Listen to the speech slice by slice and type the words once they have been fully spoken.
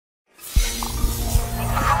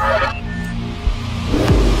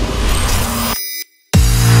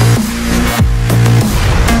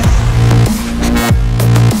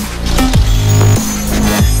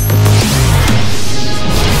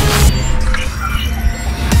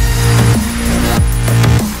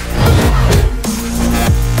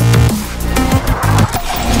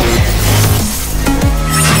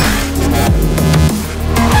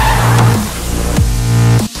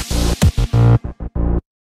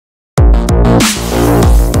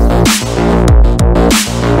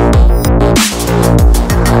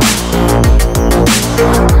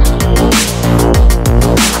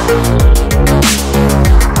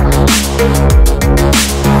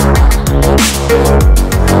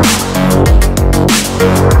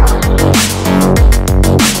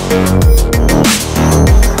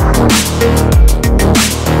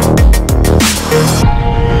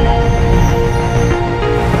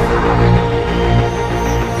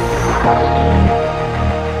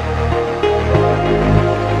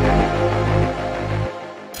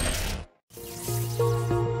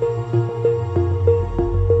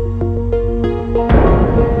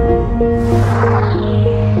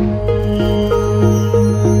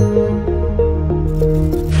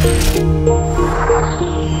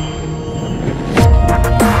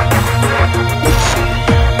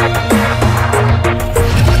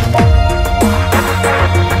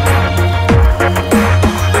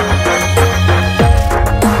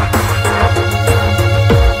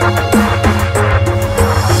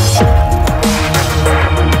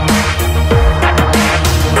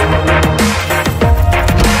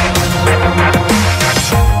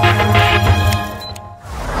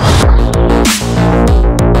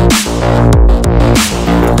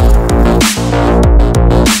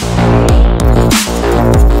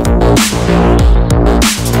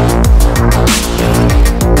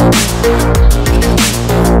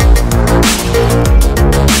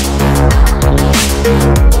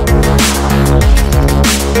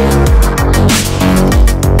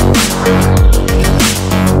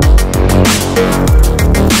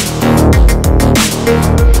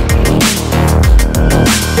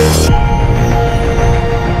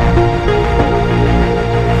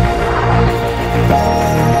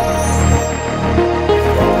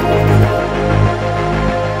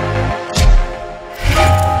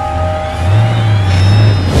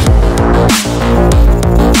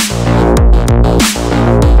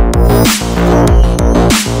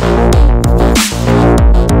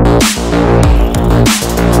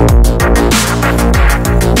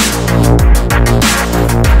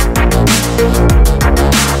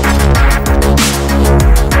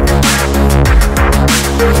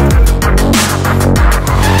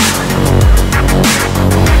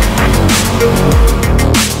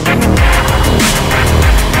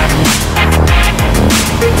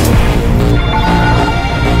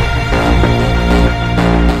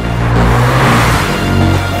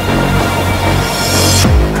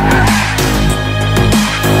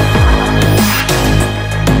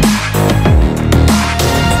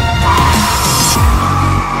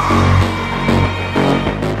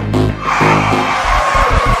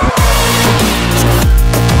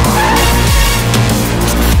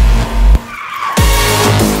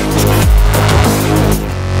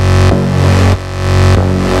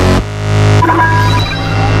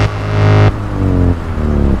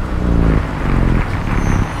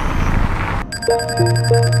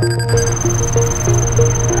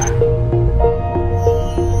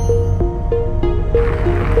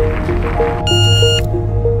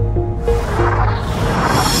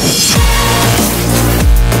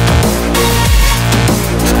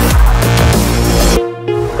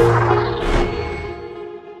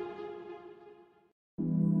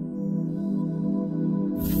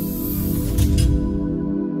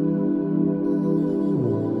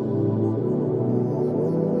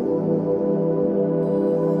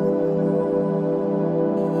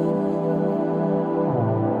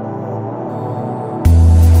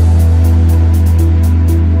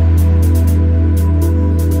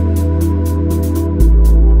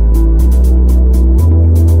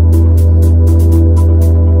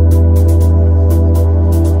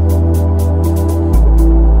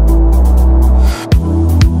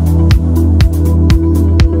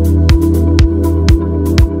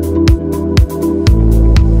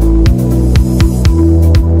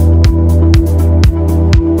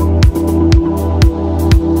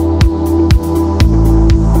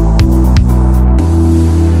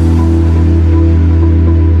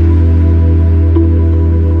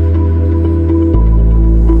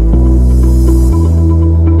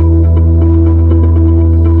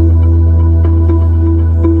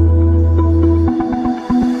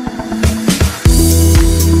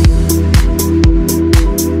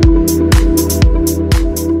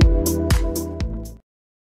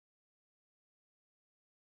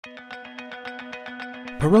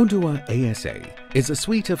Perodua ASA is a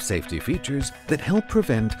suite of safety features that help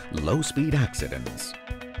prevent low-speed accidents.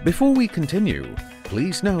 Before we continue,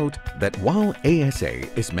 please note that while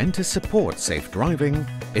ASA is meant to support safe driving,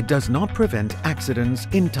 it does not prevent accidents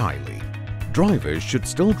entirely. Drivers should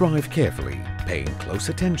still drive carefully, paying close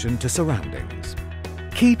attention to surroundings.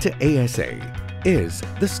 Key to ASA is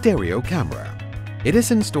the stereo camera. It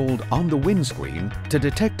is installed on the windscreen to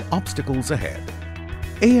detect obstacles ahead.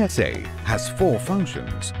 ASA has 4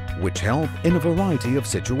 functions which help in a variety of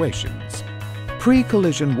situations.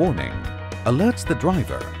 Pre-collision warning alerts the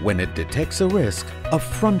driver when it detects a risk of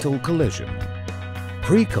frontal collision.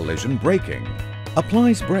 Pre-collision braking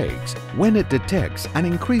applies brakes when it detects an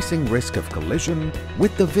increasing risk of collision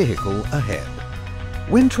with the vehicle ahead.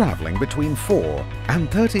 When traveling between 4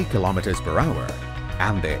 and 30 km per hour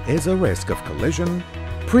and there is a risk of collision,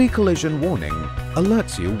 pre-collision warning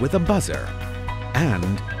alerts you with a buzzer,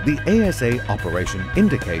 and the ASA operation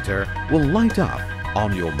indicator will light up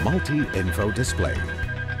on your multi-info display.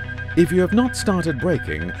 If you have not started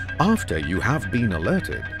braking after you have been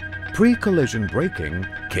alerted, pre-collision braking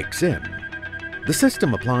kicks in. The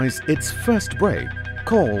system applies its first brake,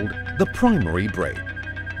 called the primary brake.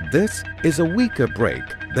 This is a weaker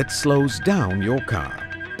brake that slows down your car.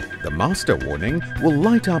 The master warning will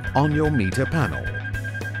light up on your meter panel.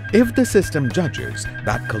 If the system judges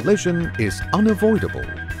that collision is unavoidable,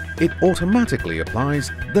 it automatically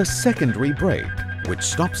applies the secondary brake, which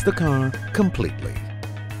stops the car completely.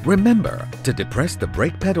 Remember to depress the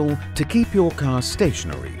brake pedal to keep your car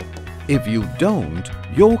stationary. If you don't,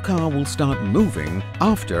 your car will start moving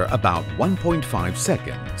after about 1.5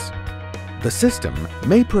 seconds. The system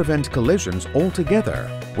may prevent collisions altogether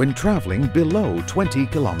when traveling below 20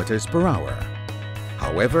 km per hour.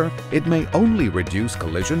 However, it may only reduce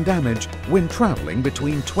collision damage when traveling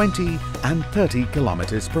between 20 and 30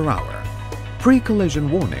 km per hour. Pre-collision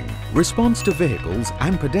warning responds to vehicles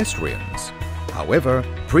and pedestrians. However,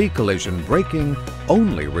 pre-collision braking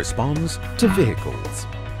only responds to vehicles.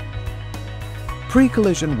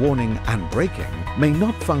 Pre-collision warning and braking may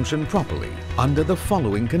not function properly under the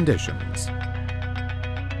following conditions.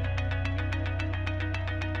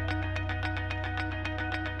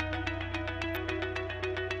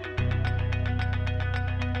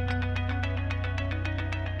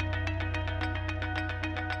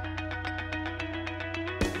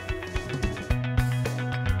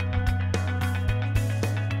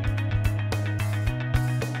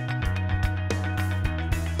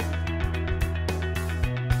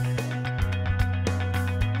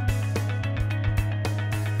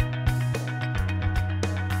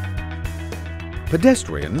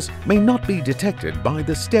 Pedestrians may not be detected by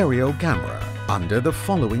the stereo camera under the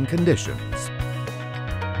following conditions.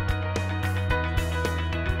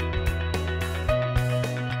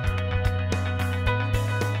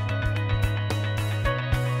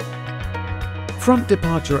 Front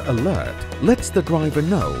departure alert lets the driver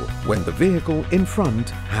know when the vehicle in front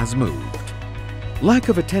has moved. Lack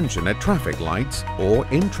of attention at traffic lights or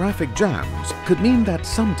in traffic jams could mean that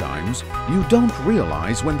sometimes you don't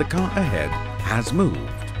realize when the car ahead has moved.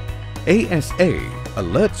 ASA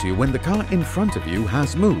alerts you when the car in front of you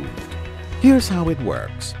has moved. Here's how it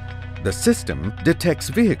works. The system detects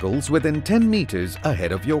vehicles within 10 meters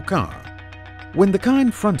ahead of your car. When the car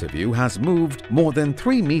in front of you has moved more than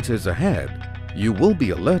 3 meters ahead, you will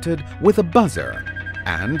be alerted with a buzzer,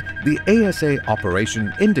 and the ASA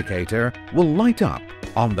operation indicator will light up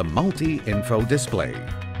on the multi-info display.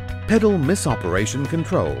 Pedal misoperation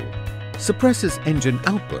control suppresses engine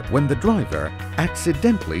output when the driver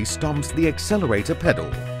accidentally stomps the accelerator pedal.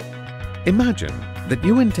 Imagine that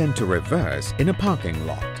you intend to reverse in a parking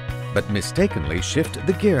lot, but mistakenly shift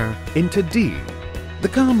the gear into D. The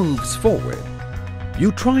car moves forward.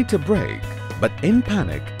 You try to brake, but in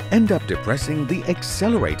panic end up depressing the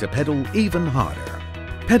accelerator pedal even harder.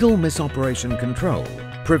 Pedal misoperation control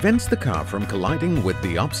prevents the car from colliding with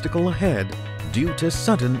the obstacle ahead due to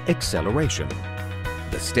sudden acceleration.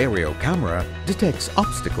 The stereo camera detects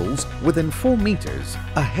obstacles within 4 meters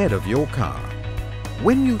ahead of your car.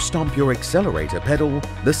 When you stomp your accelerator pedal,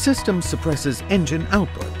 the system suppresses engine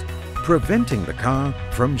output, preventing the car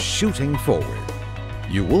from shooting forward.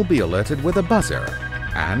 You will be alerted with a buzzer,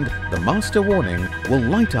 and the master warning will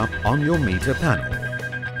light up on your meter panel.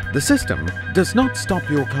 The system does not stop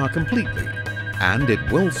your car completely, and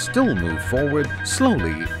it will still move forward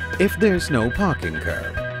slowly if there's no parking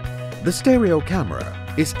curb. The stereo camera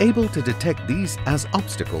is able to detect these as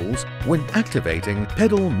obstacles when activating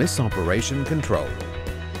pedal misoperation control.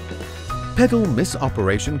 Pedal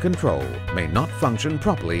misoperation control may not function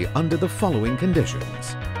properly under the following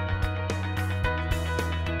conditions.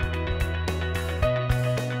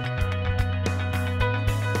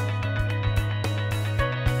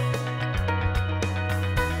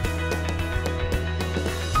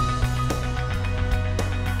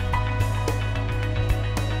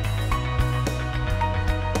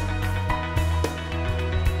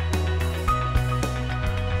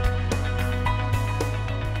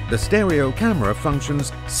 The stereo camera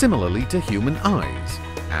functions similarly to human eyes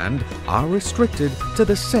and are restricted to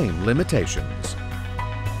the same limitations.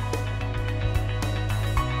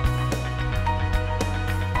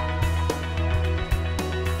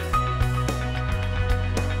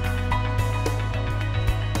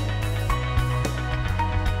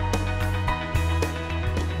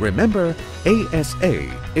 Remember,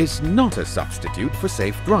 ASA is not a substitute for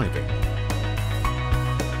safe driving.